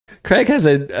Craig has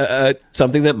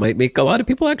something that might make a lot of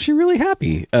people actually really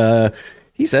happy.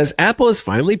 He says, Apple has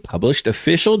finally published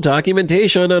official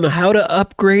documentation on how to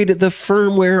upgrade the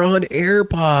firmware on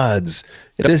AirPods.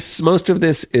 Most of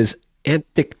this is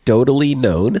anecdotally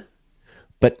known,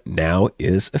 but now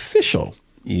is official.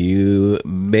 You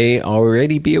may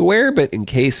already be aware, but in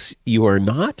case you are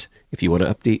not, if you want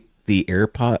to update the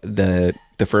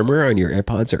firmware on your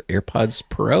AirPods or AirPods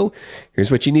Pro, here's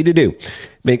what you need to do.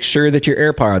 Make sure that your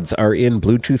AirPods are in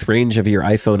Bluetooth range of your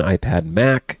iPhone, iPad,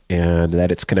 Mac, and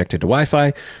that it's connected to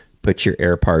Wi-Fi. Put your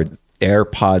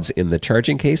AirPods in the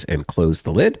charging case and close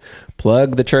the lid.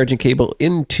 Plug the charging cable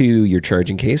into your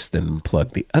charging case, then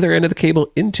plug the other end of the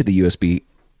cable into the USB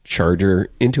charger,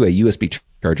 into a USB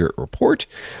charger or port.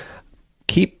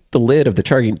 Keep the lid of the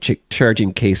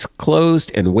charging case closed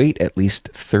and wait at least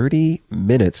 30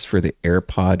 minutes for the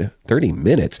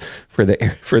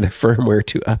firmware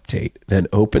to update. Then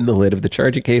open the lid of the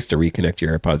charging case to reconnect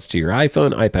your AirPods to your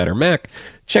iPhone, iPad, or Mac.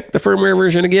 Check the firmware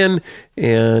version again,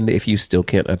 and if you still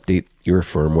can't update your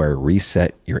firmware,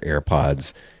 reset your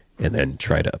AirPods and then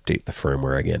try to update the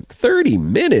firmware again. 30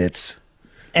 minutes?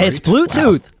 It's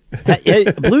Bluetooth. Wow.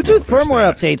 Bluetooth firmware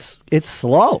updates, it's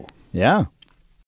slow. Yeah.